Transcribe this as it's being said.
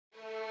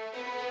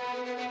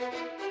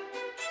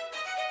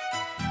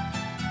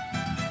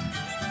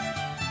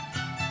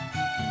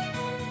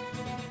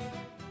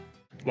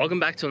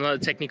Welcome back to another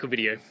technical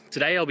video.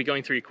 Today I'll be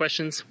going through your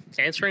questions,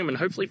 answering them, and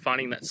hopefully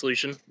finding that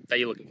solution that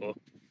you're looking for.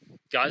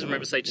 Guys,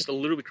 remember to stay just a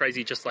little bit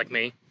crazy just like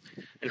me,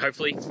 and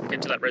hopefully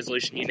get to that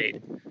resolution you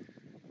need.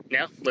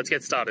 Now, let's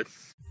get started.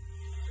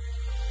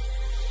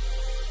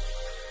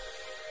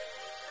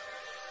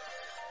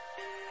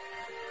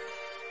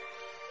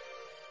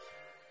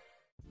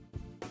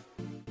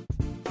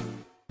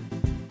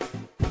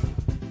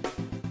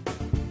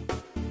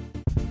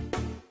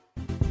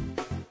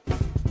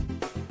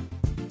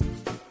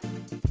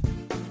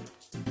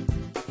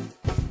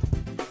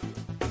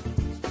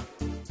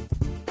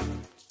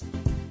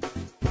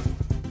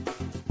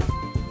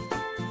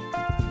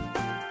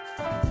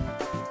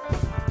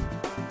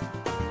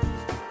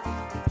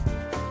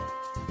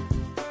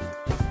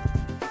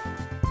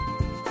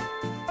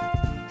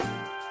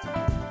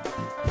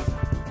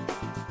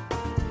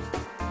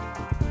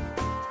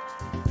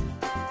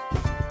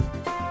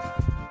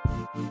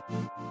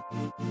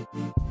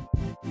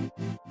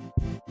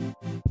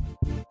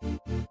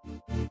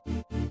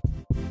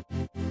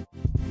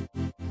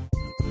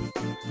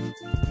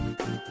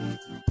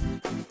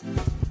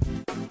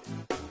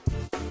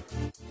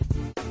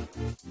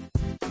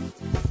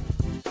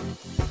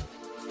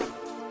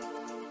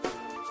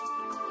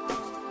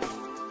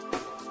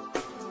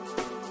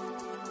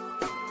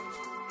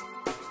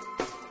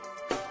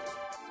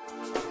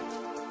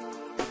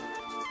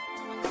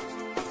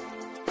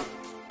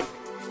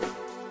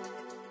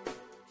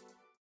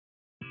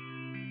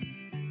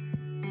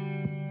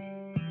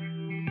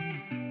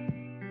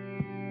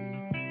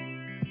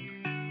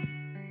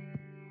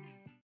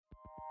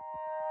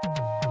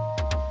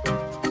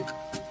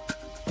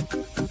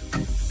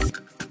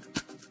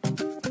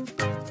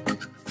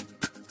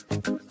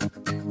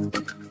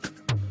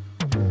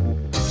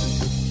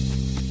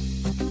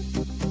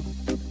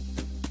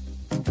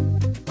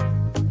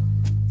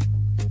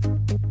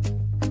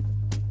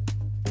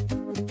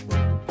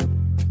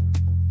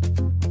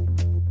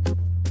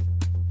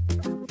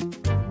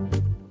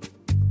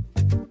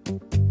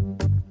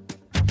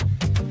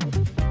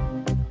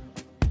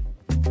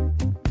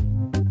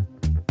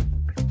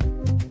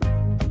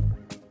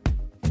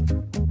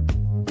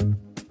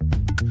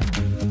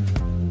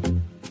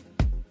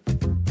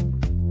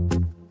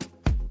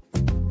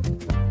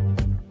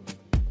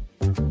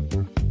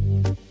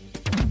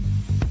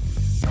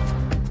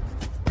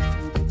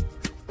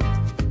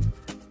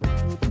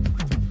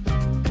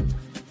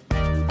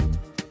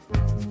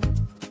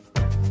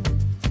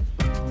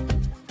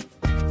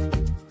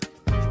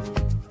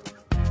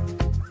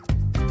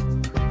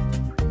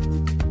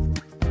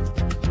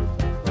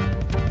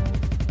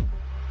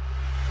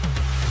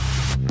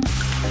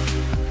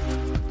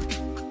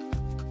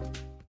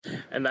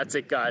 And that's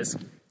it, guys.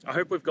 I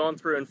hope we've gone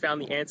through and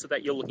found the answer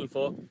that you're looking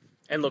for.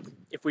 And look,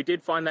 if we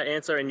did find that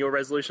answer in your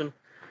resolution,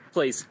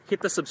 please hit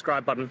the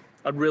subscribe button.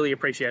 I'd really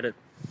appreciate it.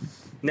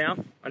 Now,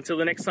 until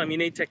the next time you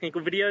need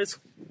technical videos,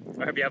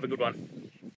 I hope you have a good one.